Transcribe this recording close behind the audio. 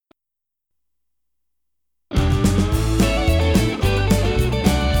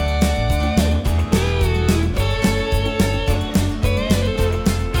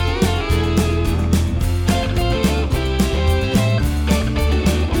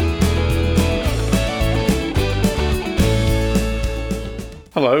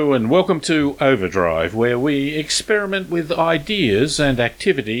Hello and welcome to Overdrive, where we experiment with ideas and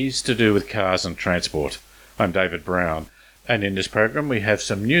activities to do with cars and transport. I'm David Brown, and in this program we have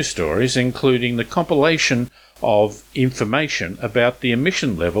some news stories, including the compilation of information about the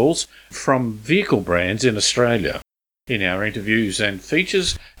emission levels from vehicle brands in Australia. In our interviews and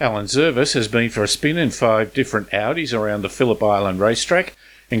features, Alan Zervis has been for a spin in 5 different Audis around the Phillip Island racetrack,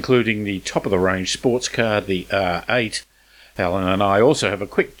 including the top-of-the-range sports car, the R8. Alan and I also have a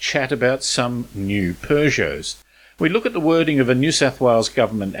quick chat about some new Peugeots. We look at the wording of a New South Wales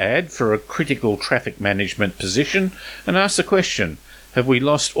government ad for a critical traffic management position and ask the question, have we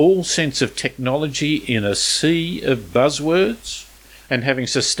lost all sense of technology in a sea of buzzwords? And having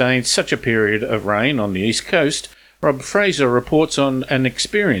sustained such a period of rain on the East Coast, Rob Fraser reports on an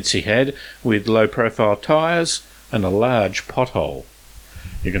experience he had with low-profile tyres and a large pothole.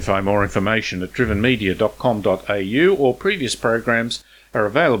 You can find more information at drivenmedia.com.au, or previous programs are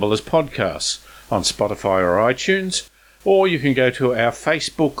available as podcasts on Spotify or iTunes, or you can go to our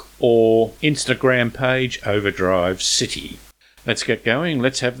Facebook or Instagram page, Overdrive City. Let's get going,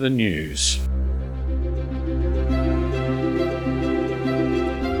 let's have the news.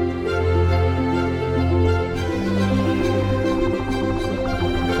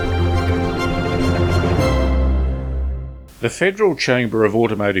 The Federal Chamber of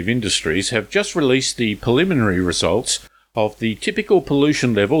Automotive Industries have just released the preliminary results of the typical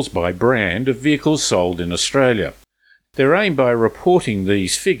pollution levels by brand of vehicles sold in Australia. Their aim by reporting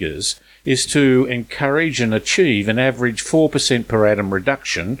these figures is to encourage and achieve an average 4% per annum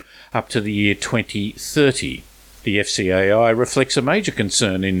reduction up to the year 2030. The FCAI reflects a major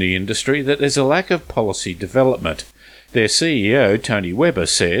concern in the industry that there's a lack of policy development. Their CEO, Tony Webber,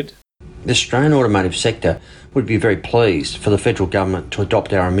 said, "The Australian automotive sector would be very pleased for the federal government to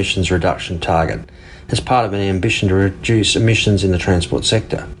adopt our emissions reduction target as part of an ambition to reduce emissions in the transport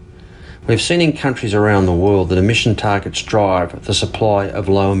sector. We've seen in countries around the world that emission targets drive the supply of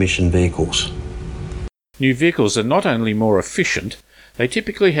low-emission vehicles." New vehicles are not only more efficient, they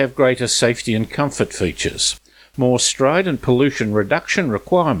typically have greater safety and comfort features. More strident pollution reduction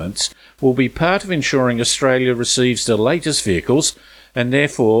requirements will be part of ensuring Australia receives the latest vehicles and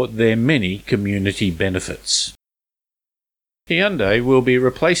therefore their many community benefits. Hyundai will be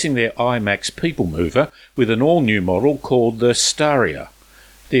replacing their iMAX people mover with an all-new model called the Staria.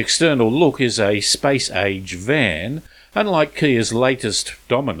 The external look is a space-age van, unlike Kia's latest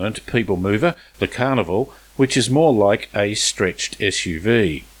dominant people mover, the Carnival, which is more like a stretched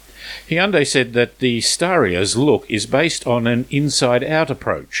SUV. Hyundai said that the Staria's look is based on an inside-out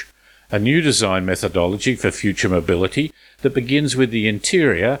approach, a new design methodology for future mobility that begins with the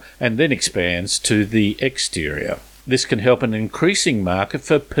interior and then expands to the exterior. This can help an increasing market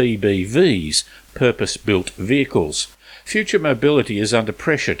for PBVs, purpose-built vehicles. Future mobility is under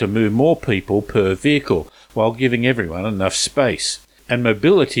pressure to move more people per vehicle while giving everyone enough space. And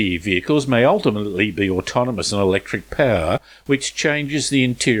mobility vehicles may ultimately be autonomous and electric power, which changes the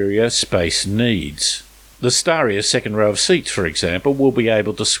interior space needs. The Staria's second row of seats, for example, will be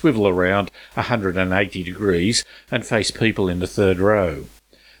able to swivel around 180 degrees and face people in the third row.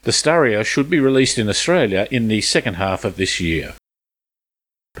 The Staria should be released in Australia in the second half of this year.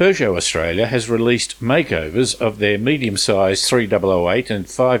 Peugeot Australia has released makeovers of their medium-sized 3008 and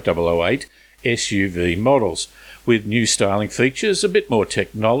 5008 SUV models, with new styling features, a bit more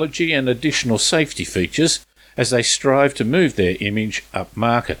technology and additional safety features as they strive to move their image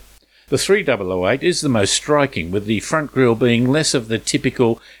upmarket. The 3008 is the most striking, with the front grille being less of the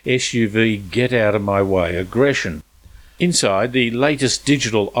typical SUV get-out-of-my-way aggression. Inside, the latest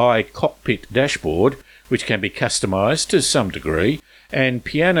digital cockpit dashboard, which can be customised to some degree, and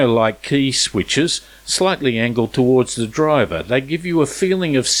piano-like key switches slightly angled towards the driver. They give you a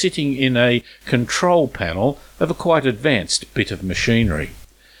feeling of sitting in a control panel of a quite advanced bit of machinery.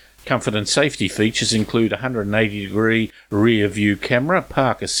 Comfort and safety features include a 180-degree rear-view camera,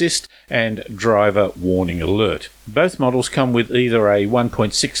 park assist, and driver warning alert. Both models come with either a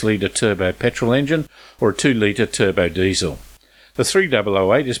 1.6-litre turbo petrol engine or a 2-litre turbo diesel. The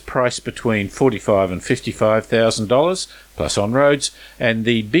 3008 is priced between $45,000 and $55,000 plus on-roads, and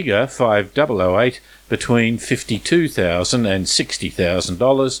the bigger 5008 between $52,000 and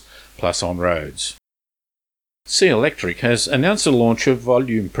 $60,000 plus on-roads. Sea Electric has announced the launch of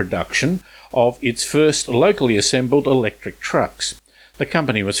volume production of its first locally assembled electric trucks. The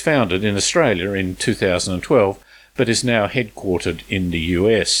company was founded in Australia in 2012, but is now headquartered in the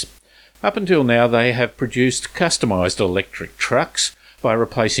US. Up until now, they have produced customised electric trucks by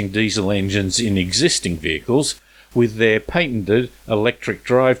replacing diesel engines in existing vehicles with their patented electric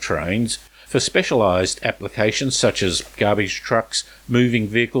drivetrains for specialised applications such as garbage trucks, moving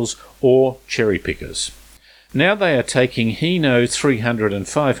vehicles or cherry pickers. Now they are taking Hino 300 and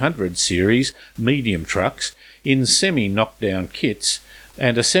 500 series medium trucks in semi-knockdown kits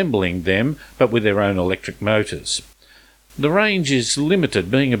and assembling them, but with their own electric motors. The range is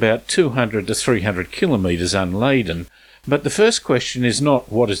limited, being about 200 to 300 kilometres unladen, but the first question is not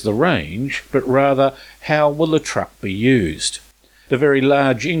what is the range, but rather how will the truck be used. The very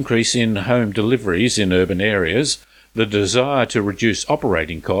large increase in home deliveries in urban areas, the desire to reduce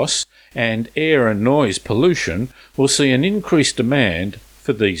operating costs, and air and noise pollution will see an increased demand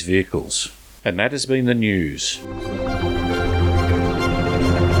for these vehicles. And that has been the news.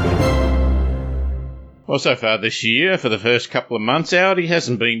 Well, so far this year, for the first couple of months, Audi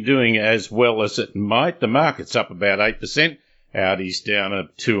hasn't been doing as well as it might. The market's up about 8%. Audi's down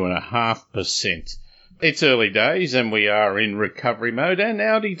at 2.5%. It's early days and we are in recovery mode, and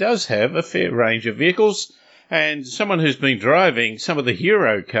Audi does have a fair range of vehicles. And someone who's been driving some of the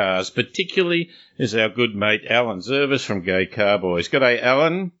hero cars, particularly, is our good mate Alan Zervis from Gay Carboys. G'day,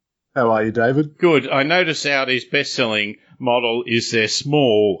 Alan. How are you, David? Good. I notice Audi's best-selling model is their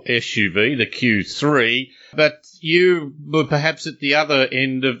small SUV, the Q3, but you were perhaps at the other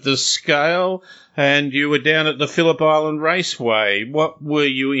end of the scale, and you were down at the Phillip Island Raceway. What were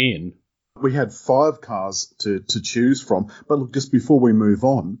you in? We had 5 cars to choose from, but look, just before we move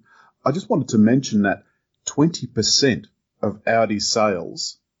on, I just wanted to mention that 20% of Audi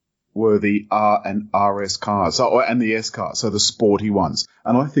sales were the R and RS cars, and the S cars, so the sporty ones.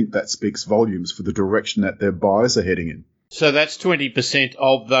 And I think that speaks volumes for the direction that their buyers are heading in. So that's 20%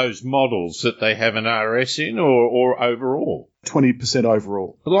 of those models that they have an RS in, or overall? 20%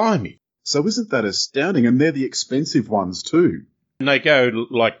 overall. Blimey. So isn't that astounding? And they're the expensive ones too. And they go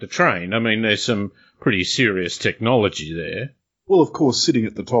like the train. I mean, there's some pretty serious technology there. Well, of course, sitting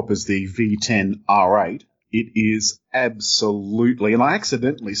at the top is the V10 R8. It is absolutely, and I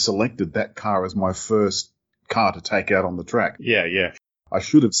accidentally selected that car as my first car to take out on the track. Yeah. I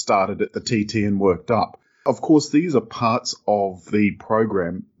should have started at the TT and worked up. Of course, these are parts of the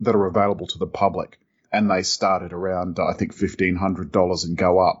program that are available to the public, and they start at around, I think, $1,500 and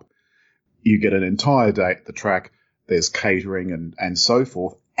go up. You get an entire day at the track, there's catering and so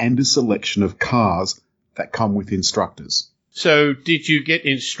forth, and a selection of cars that come with instructors. So did you get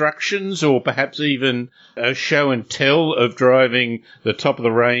instructions or perhaps even a show and tell of driving the top of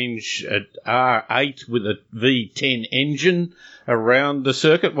the range at R8 with a V10 engine around the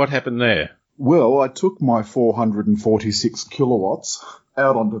circuit? What happened there? Well, I took my 446 kilowatts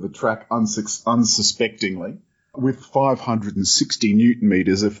out onto the track unsuspectingly with 560 newton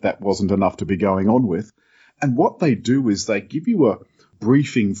meters, if that wasn't enough to be going on with. And what they do is they give you a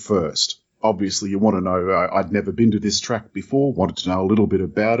briefing first. Obviously, you want to know, I'd never been to this track before, wanted to know a little bit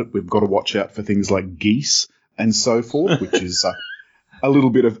about it. We've got to watch out for things like geese and so forth, which is a little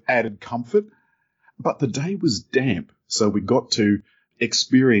bit of added comfort. But the day was damp, so we got to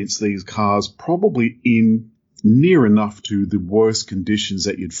experience these cars probably in near enough to the worst conditions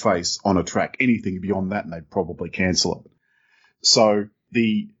that you'd face on a track. Anything beyond that, and they'd probably cancel it. So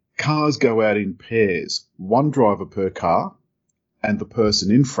the cars go out in pairs, one driver per car, and the person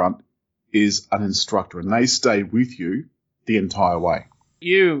in front is an instructor, and they stay with you the entire way.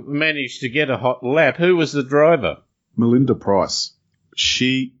 You managed to get a hot lap. Who was the driver? Melinda Price.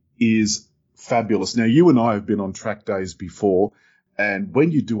 She is fabulous. Now, you and I have been on track days before, and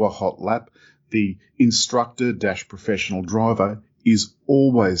when you do a hot lap, the instructor-professional driver is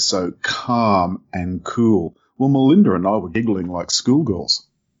always so calm and cool. Well, Melinda and I were giggling like schoolgirls.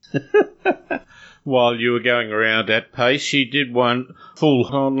 While you were going around at pace, she did one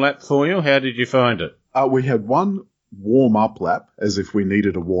full-on lap for you. How did you find it? We had one warm-up lap, as if we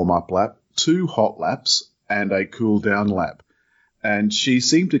needed a warm-up lap, 2 hot laps, and a cool-down lap. And she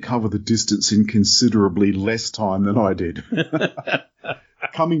seemed to cover the distance in considerably less time than I did.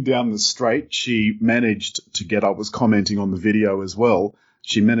 Coming down the straight, she managed to get, I was commenting on the video as well,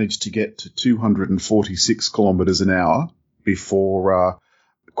 she managed to get to 246 kilometres an hour before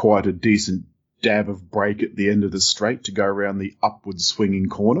quite a decent dab of brake at the end of the straight to go around the upward swinging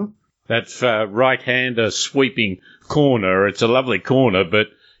corner. That right-hander sweeping corner, it's a lovely corner, but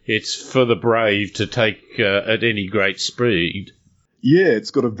it's for the brave to take at any great speed. Yeah,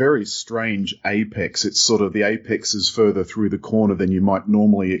 it's got a very strange apex. It's sort of the apex is further through the corner than you might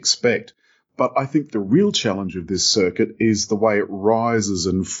normally expect. But I think the real challenge of this circuit is the way it rises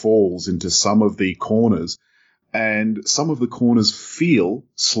and falls into some of the corners. And some of the corners feel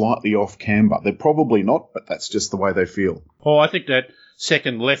slightly off camber. They're probably not, but that's just the way they feel. Oh, I think that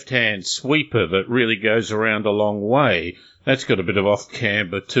second left-hand sweeper that really goes around a long way. That's got a bit of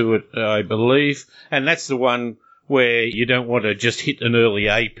off-camber to it, I believe. And that's the one where you don't want to just hit an early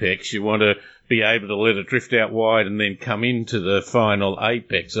apex. You want to be able to let it drift out wide and then come into the final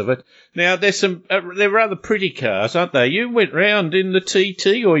apex of it. Now, they're rather pretty cars, aren't they? You went round in the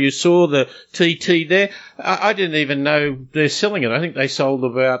TT, or you saw the TT there. I didn't even know they're selling it. I think they sold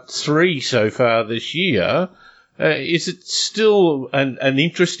about 3 so far this year. Is it still an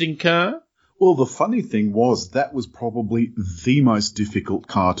interesting car? Well, the funny thing was that was probably the most difficult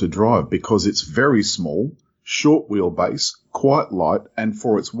car to drive because it's very small, short wheelbase, quite light, and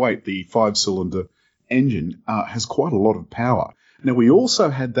for its weight, the 5-cylinder engine has quite a lot of power. Now, we also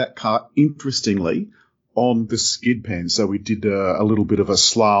had that car, interestingly, on the skid pan. So we did a little bit of a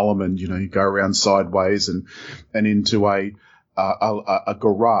slalom and, you go around sideways and into a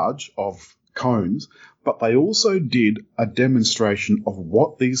garage of cones. But they also did a demonstration of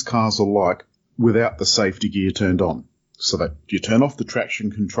what these cars are like without the safety gear turned on. So that you turn off the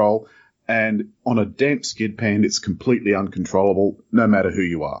traction control, and on a damp skid pan, it's completely uncontrollable, no matter who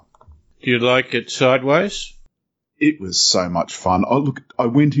you are. Do you like it sideways? It was so much fun. I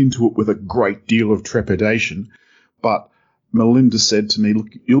went into it with a great deal of trepidation, but Melinda said to me, look,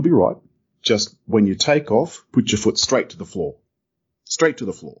 you'll be right. Just when you take off, put your foot straight to the floor. Straight to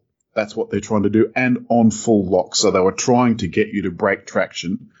the floor. That's what they're trying to do, and on full lock. So they were trying to get you to break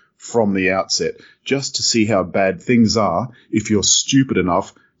traction from the outset, just to see how bad things are if you're stupid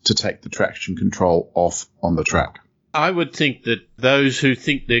enough to take the traction control off on the track. I would think that those who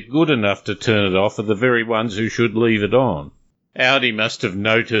think they're good enough to turn it off are the very ones who should leave it on. Audi must have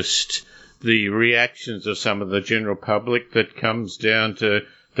noticed the reactions of some of the general public that comes down to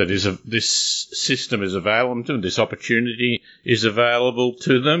this system is available to them, this opportunity is available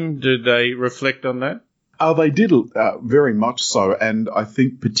to them. Did they reflect on that? They did very much so, and I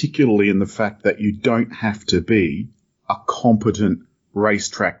think particularly in the fact that you don't have to be a competent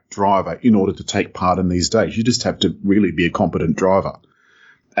racetrack driver in order to take part in these days. You just have to really be a competent driver.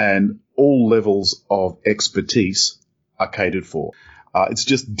 And all levels of expertise are catered for. It's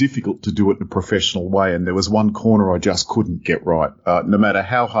just difficult to do it in a professional way, and there was one corner I just couldn't get right. No matter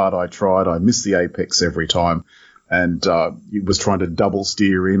how hard I tried, I missed the apex every time, and it was trying to double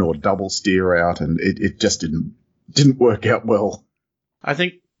steer in or double steer out, and it just didn't work out well. I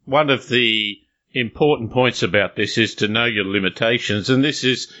think one of the important points about this is to know your limitations, and this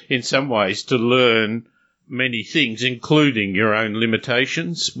is in some ways to learn many things, including your own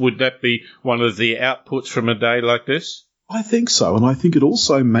limitations. Would that be one of the outputs from a day like this? I think so, and I think it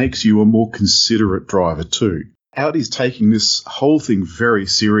also makes you a more considerate driver too. Audi's taking this whole thing very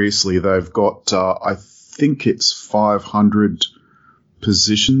seriously. They've got, I think it's 500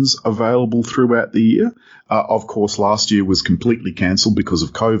 positions available throughout the year. Of course, last year was completely cancelled because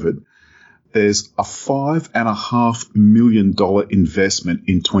of COVID. There's a $5.5 million investment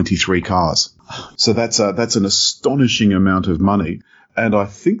in 23 cars. So that's an astonishing amount of money. And I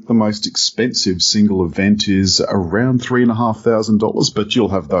think the most expensive single event is around $3,500, but you'll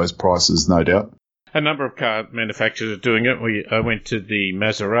have those prices, no doubt. A number of car manufacturers are doing it. I went to the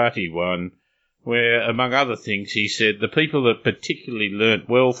Maserati one, where, among other things, he said the people that particularly learnt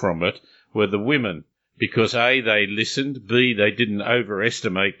well from it were the women, because A, they listened, B, they didn't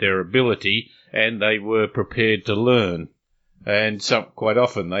overestimate their ability, and they were prepared to learn. And quite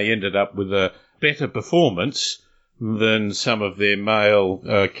often they ended up with a better performance than some of their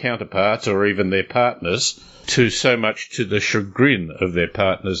male counterparts or even their partners, so much to the chagrin of their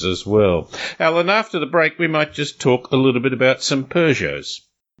partners as well. Alan, after the break, we might just talk a little bit about some Peugeots.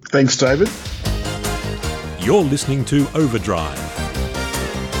 Thanks, David. You're listening to Overdrive.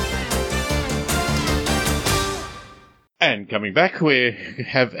 And coming back, we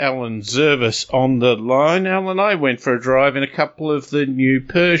have Alan Zervis on the line. Alan, I went for a drive in a couple of the new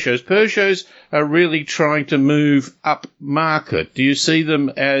Peugeots. Peugeots are really trying to move up market. Do you see them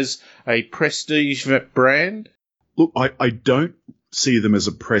as a prestige brand? Look, I don't see them as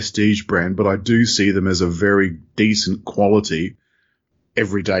a prestige brand, but I do see them as a very decent quality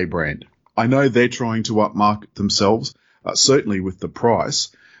everyday brand. I know they're trying to upmarket themselves, certainly with the price,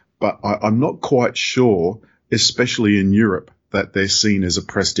 but I'm not quite sure, especially in Europe, that they're seen as a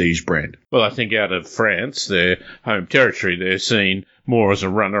prestige brand. Well, I think out of France, their home territory, they're seen more as a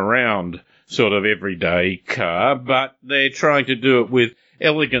run-around sort of everyday car, but they're trying to do it with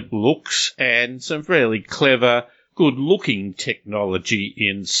elegant looks and some fairly clever, good-looking technology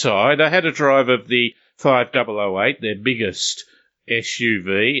inside. I had a drive of the 5008, their biggest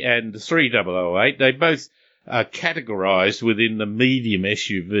SUV, and the 3008. They both are categorised within the medium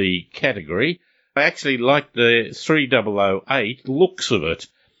SUV category. I actually like the 3008 looks of it.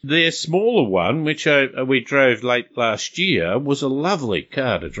 Their smaller one, which we drove late last year, was a lovely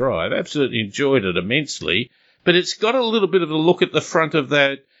car to drive. Absolutely enjoyed it immensely. But it's got a little bit of a look at the front of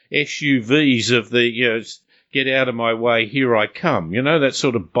that SUVs of the, get out of my way, here I come. That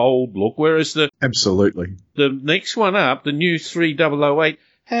sort of bold look. Whereas Absolutely. The next one up, the new 3008,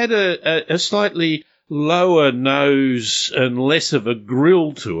 had a slightly lower nose and less of a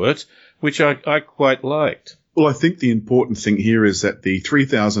grille to it, which I quite liked. Well, I think the important thing here is that the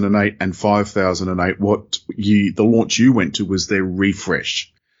 3008 and 5008, the launch you went to was their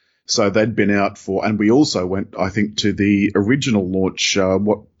refresh. So they'd been out and we also went, I think, to the original launch,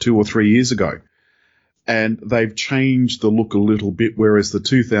 2 or 3 years ago. And they've changed the look a little bit, whereas the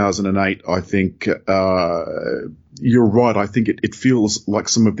 2008, I think, you're right, I think it feels like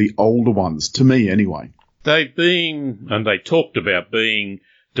some of the older ones, to me anyway. They've been, and they talked about being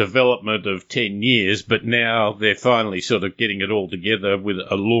development of 10 years, but now they're finally sort of getting it all together with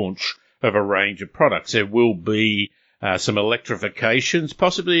a launch of a range of products. There will be some electrifications,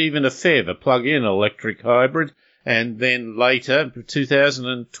 possibly even a FEV, a plug-in electric hybrid, and then later,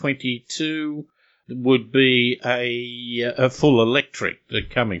 2022, would be a full electric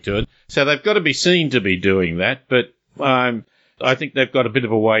coming to it. So they've got to be seen to be doing that, but I think they've got a bit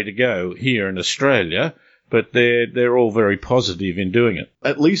of a way to go here in Australia. But they're all very positive in doing it.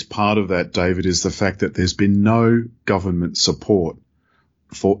 At least part of that, David, is the fact that there's been no government support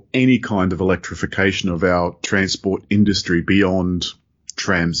for any kind of electrification of our transport industry beyond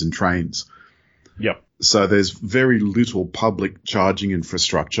trams and trains. Yep. So there's very little public charging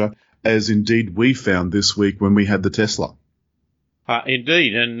infrastructure, as indeed we found this week when we had the Tesla.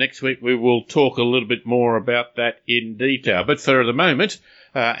 Indeed, and next week we will talk a little bit more about that in detail. But for the moment,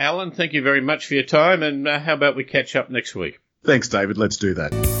 Alan, thank you very much for your time, and how about we catch up next week? Thanks, David. Let's do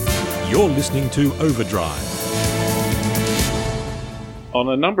that. You're listening to Overdrive. On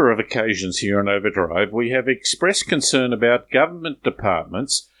a number of occasions here on Overdrive, we have expressed concern about government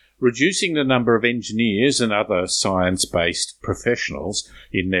departments reducing the number of engineers and other science-based professionals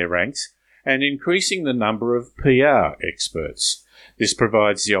in their ranks and increasing the number of PR experts. This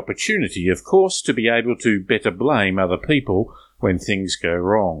provides the opportunity, of course, to be able to better blame other people when things go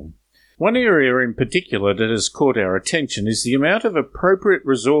wrong. One area in particular that has caught our attention is the amount of appropriate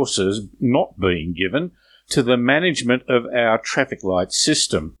resources not being given to the management of our traffic light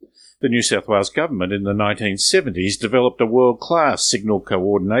system. The New South Wales government in the 1970s developed a world-class signal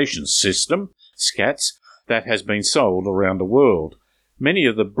coordination system, SCATS, that has been sold around the world. Many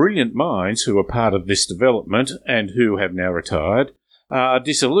of the brilliant minds who were part of this development and who have now retired are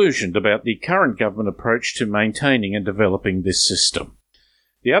disillusioned about the current government approach to maintaining and developing this system.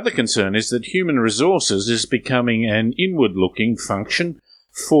 The other concern is that human resources is becoming an inward-looking function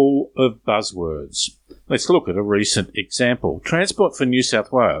full of buzzwords. Let's look at a recent example. Transport for New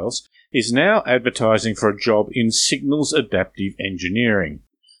South Wales is now advertising for a job in Signals Adaptive Engineering.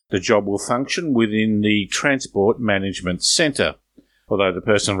 The job will function within the Transport Management Centre, although the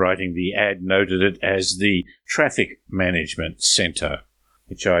person writing the ad noted it as the Traffic Management Centre,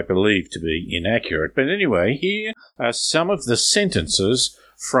 which I believe to be inaccurate. But anyway, here are some of the sentences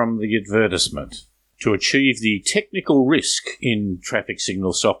from the advertisement. To achieve the technical risk in traffic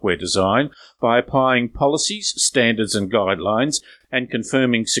signal software design by applying policies, standards and guidelines and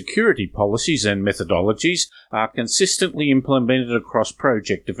confirming security policies and methodologies are consistently implemented across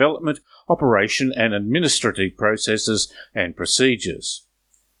project development, operation and administrative processes and procedures.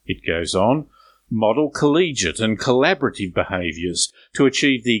 It goes on. Model collegiate and collaborative behaviours to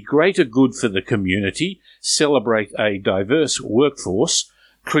achieve the greater good for the community, celebrate a diverse workforce,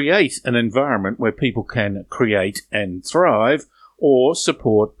 create an environment where people can create and thrive, or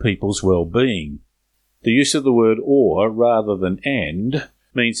support people's well-being. The use of the word or rather than and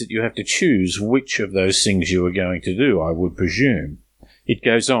means that you have to choose which of those things you are going to do, I would presume. It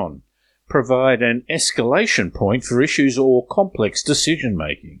goes on. Provide an escalation point for issues or complex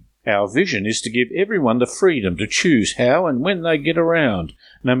decision-making. Our vision is to give everyone the freedom to choose how and when they get around,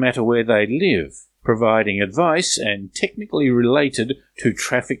 no matter where they live, providing advice and technically related to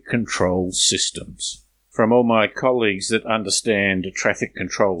traffic control systems. From all my colleagues that understand traffic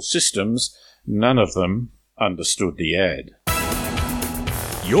control systems, none of them understood the ad.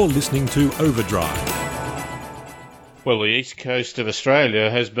 You're listening to Overdrive. Well, the east coast of Australia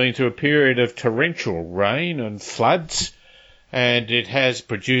has been through a period of torrential rain and floods, and it has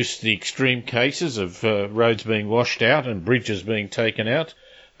produced the extreme cases of roads being washed out and bridges being taken out.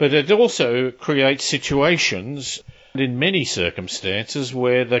 But it also creates situations in many circumstances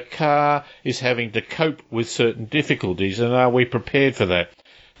where the car is having to cope with certain difficulties, and are we prepared for that?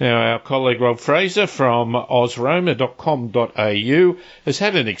 Now, our colleague Rob Fraser from ozroma.com.au has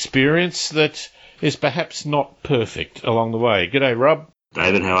had an experience that is perhaps not perfect along the way. G'day, Rob.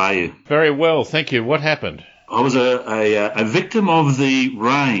 David, how are you? Very well, thank you. What happened? I was a victim of the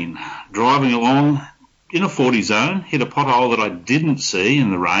rain, driving along in a 40 zone, hit a pothole that I didn't see in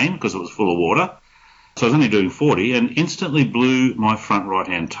the rain because it was full of water. So I was only doing 40 and instantly blew my front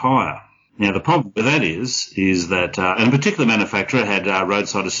right-hand tyre. Now, the problem with that is that, and a particular manufacturer had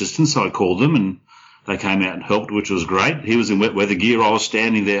roadside assistance, so I called them and they came out and helped, which was great. He was in wet weather gear. I was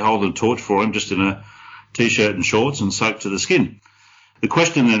standing there holding a torch for him, just in a T-shirt and shorts and soaked to the skin. The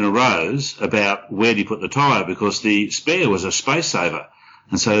question then arose about where do you put the tyre, because the spare was a space saver.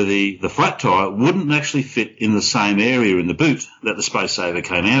 And so the flat tyre wouldn't actually fit in the same area in the boot that the space saver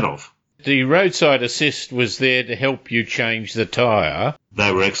came out of. The roadside assist was there to help you change the tyre.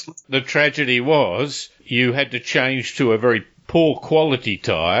 They were excellent. The tragedy was you had to change to a very poor quality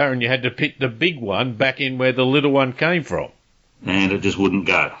tyre and you had to put the big one back in where the little one came from. And it just wouldn't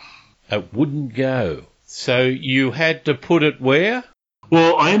go. It wouldn't go. So you had to put it where?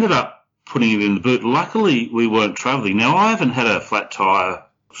 Well, I ended up putting it in the boot. Luckily, we weren't travelling. Now, I haven't had a flat tyre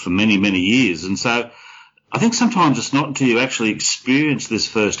for many, many years, and so I think sometimes it's not until you actually experience this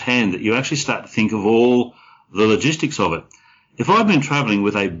firsthand that you actually start to think of all the logistics of it. If I'd been travelling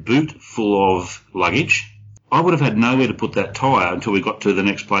with a boot full of luggage, I would have had nowhere to put that tyre until we got to the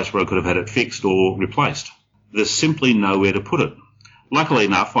next place where I could have had it fixed or replaced. There's simply nowhere to put it. Luckily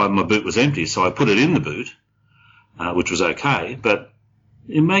enough, my boot was empty, so I put it in the boot, which was okay, but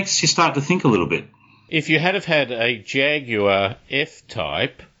it makes you start to think a little bit. If you had have had a Jaguar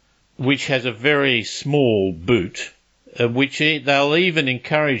F-Type, which has a very small boot, which they'll even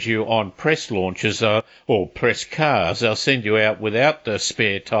encourage you on press launches or press cars, they'll send you out without the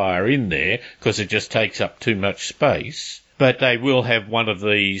spare tyre in there because it just takes up too much space. But they will have one of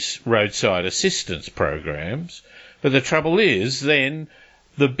these roadside assistance programs. But the trouble is then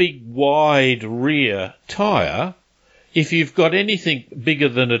the big wide rear tyre, if you've got anything bigger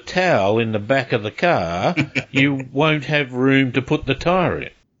than a towel in the back of the car, you won't have room to put the tyre in.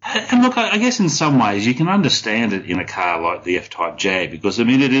 And look, I guess in some ways you can understand it in a car like the F-Type Jag because, I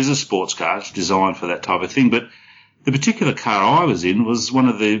mean, it is a sports car. It's designed for that type of thing. But the particular car I was in was one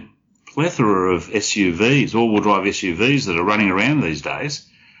of the plethora of SUVs, all-wheel drive SUVs that are running around these days,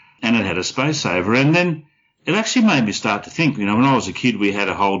 and it had a space saver. And then it actually made me start to think, when I was a kid we had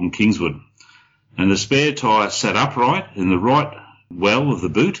a Holden Kingswood, and the spare tyre sat upright in the right well of the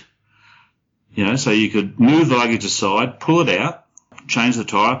boot, so you could move the luggage aside, pull it out, change the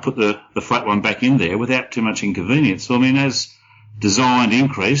tyre, put the flat one back in there without too much inconvenience. So, as designed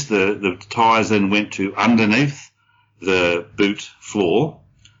increased, the tyres then went to underneath the boot floor.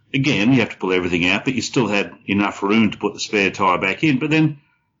 Again, you have to pull everything out, but you still had enough room to put the spare tyre back in. But then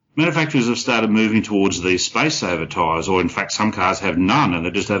manufacturers have started moving towards these space saver tyres, or in fact some cars have none and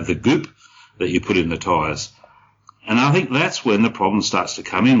they just have the goop that you put in the tyres. And I think that's when the problem starts to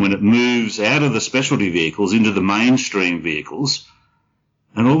come in, when it moves out of the specialty vehicles into the mainstream vehicles,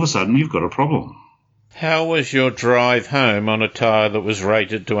 and all of a sudden you've got a problem. How was your drive home on a tyre that was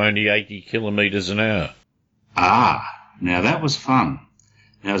rated to only 80 kilometres an hour? Now that was fun.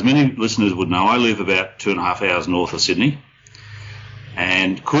 Now, as many listeners would know, I live about 2.5 hours north of Sydney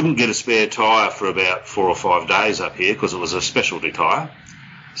and couldn't get a spare tyre for about 4 or 5 days up here because it was a specialty tyre.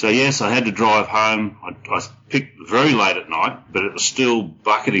 So, yes, I had to drive home. I picked very late at night, but it was still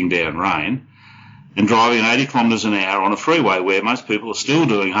bucketing down rain, and driving 80 kilometres an hour on a freeway where most people are still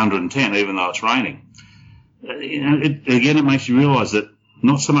doing 110 even though it's raining. It makes you realise that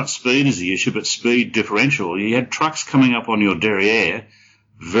not so much speed is the issue, but speed differential. You had trucks coming up on your derriere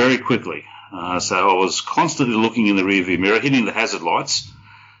very quickly. So I was constantly looking in the rearview mirror, hitting the hazard lights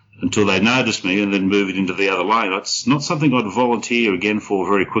until they noticed me and then moving into the other lane. It's not something I'd volunteer again for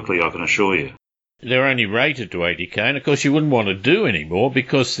very quickly, I can assure you. They're only rated to 80k, and of course you wouldn't want to do any more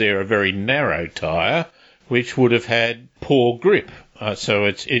because they're a very narrow tyre, which would have had poor grip. So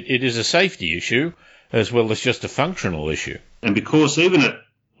it is a safety issue as well as just a functional issue. And because even at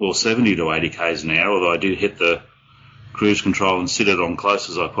 70 to 80 k's an hour, although I did hit the cruise control and sit it on close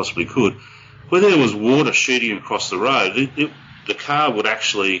as I possibly could, where there was water shooting across the road, the car would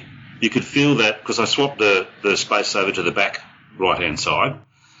actually, you could feel that, because I swapped the space saver to the back right-hand side,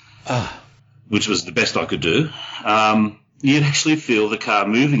 which was the best I could do. You'd actually feel the car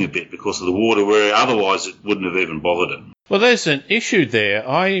moving a bit because of the water, where otherwise it wouldn't have even bothered it. Well, there's an issue there.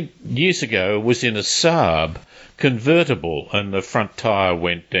 Years ago, was in a Saab convertible and the front tyre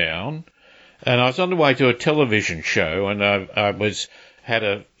went down, and I was on the way to a television show, and I had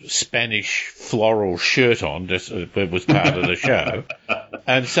a Spanish floral shirt on, just it was part of the show,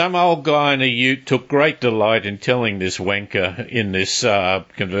 And some old guy in a ute took great delight in telling this wanker in this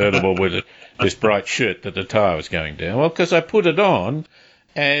convertible with this bright shirt that the tyre was going down. Well, because I put it on,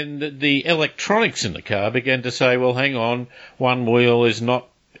 and the electronics in the car began to say, well, hang on, one wheel is not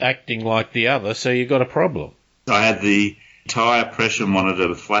acting like the other, so you've got a problem. I had the tyre pressure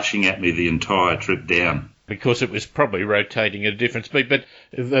monitor flashing at me the entire trip down. Because it was probably rotating at a different speed. But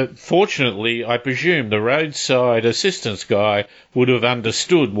fortunately, I presume the roadside assistance guy would have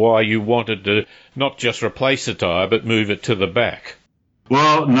understood why you wanted to not just replace the tyre, but move it to the back.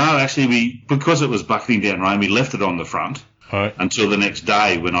 Well, no, actually, because it was bucketing down rain, we left it on the front until the next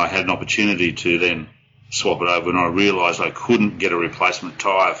day when I had an opportunity to then swap it over, and I realised I couldn't get a replacement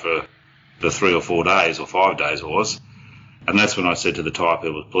tyre for the 3 or 4 days, or 5 days it was. And that's when I said to the tyre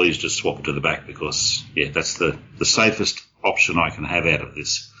people, please just swap it to the back because, that's the safest option I can have out of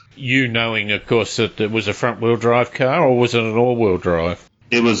this. You knowing, of course, that it was a front-wheel drive car, or was it an all-wheel drive?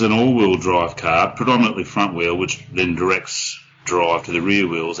 It was an all-wheel drive car, predominantly front-wheel, which then directs drive to the rear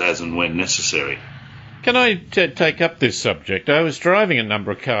wheels as and when necessary. Can I take up this subject? I was driving a number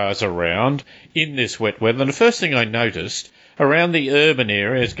of cars around in this wet weather, and the first thing I noticed, around the urban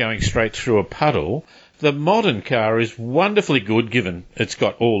areas going straight through a puddle, the modern car is wonderfully good, given it's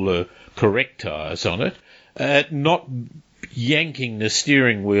got all the correct tyres on it, at not yanking the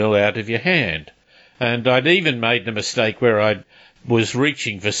steering wheel out of your hand. And I'd even made the mistake where I was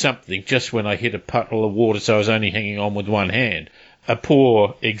reaching for something just when I hit a puddle of water, so I was only hanging on with one hand. A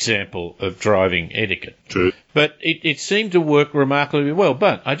poor example of driving etiquette. True. But it seemed to work remarkably well.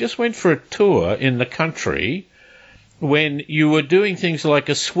 But I just went for a tour in the country when you were doing things like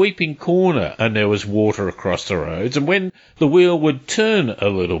a sweeping corner and there was water across the roads, and when the wheel would turn a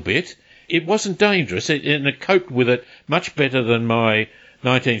little bit, it wasn't dangerous, and it coped with it much better than my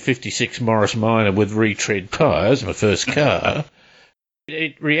 1956 Morris Minor with retread tyres, my first car.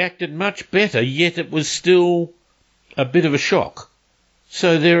 It reacted much better, yet it was still a bit of a shock.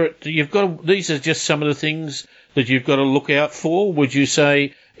 So these are just some of the things that you've got to look out for, would you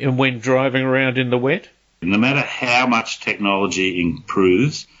say, when driving around in the wet? No matter how much technology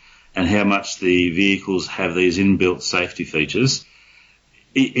improves and how much the vehicles have these inbuilt safety features,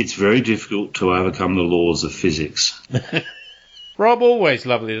 it's very difficult to overcome the laws of physics. Rob, always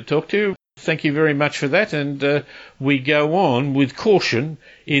lovely to talk to you. Thank you very much for that, and we go on with caution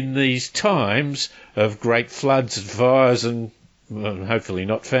in these times of great floods and fires and hopefully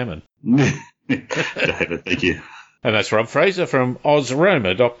not famine. David, thank you. And that's Rob Fraser from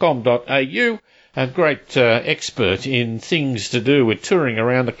ozroma.com.au, a great expert in things to do with touring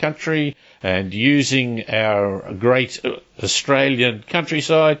around the country and using our great Australian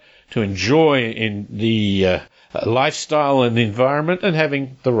countryside to enjoy in the lifestyle and the environment and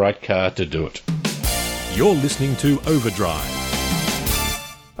having the right car to do it. You're listening to Overdrive.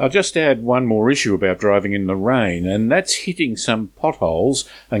 I'll just add one more issue about driving in the rain, and that's hitting some potholes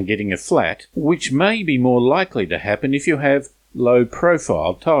and getting a flat, which may be more likely to happen if you have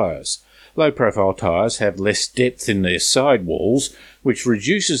low-profile tyres. Low-profile tyres have less depth in their sidewalls, which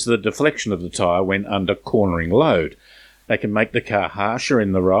reduces the deflection of the tyre when under cornering load. They can make the car harsher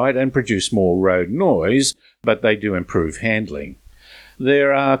in the ride and produce more road noise, but they do improve handling.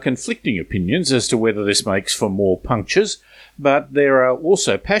 There are conflicting opinions as to whether this makes for more punctures, but there are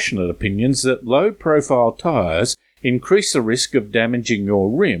also passionate opinions that low-profile tyres increase the risk of damaging your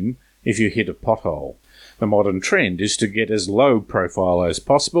rim if you hit a pothole. The modern trend is to get as low profile as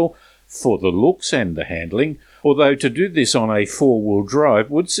possible for the looks and the handling, although to do this on a four-wheel drive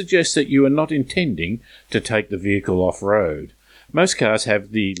would suggest that you are not intending to take the vehicle off-road. Most cars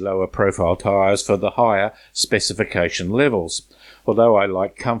have the lower profile tyres for the higher specification levels. Although I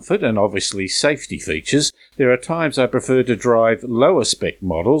like comfort and obviously safety features, there are times I prefer to drive lower spec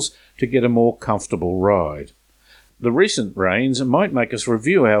models to get a more comfortable ride. The recent rains might make us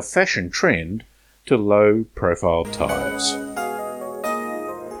review our fashion trend to low profile tyres.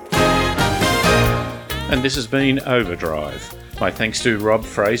 And this has been Overdrive. My thanks to Rob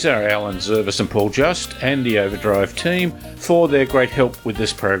Fraser, Alan Zervis and Paul Just, and the Overdrive team for their great help with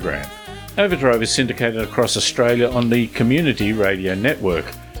this program. Overdrive is syndicated across Australia on the Community Radio Network.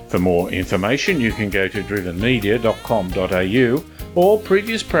 For more information, you can go to drivenmedia.com.au, or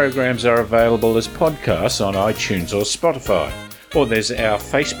previous programs are available as podcasts on iTunes or Spotify. Or there's our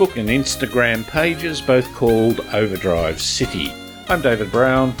Facebook and Instagram pages, both called Overdrive City. I'm David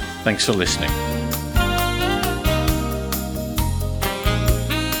Brown. Thanks for listening.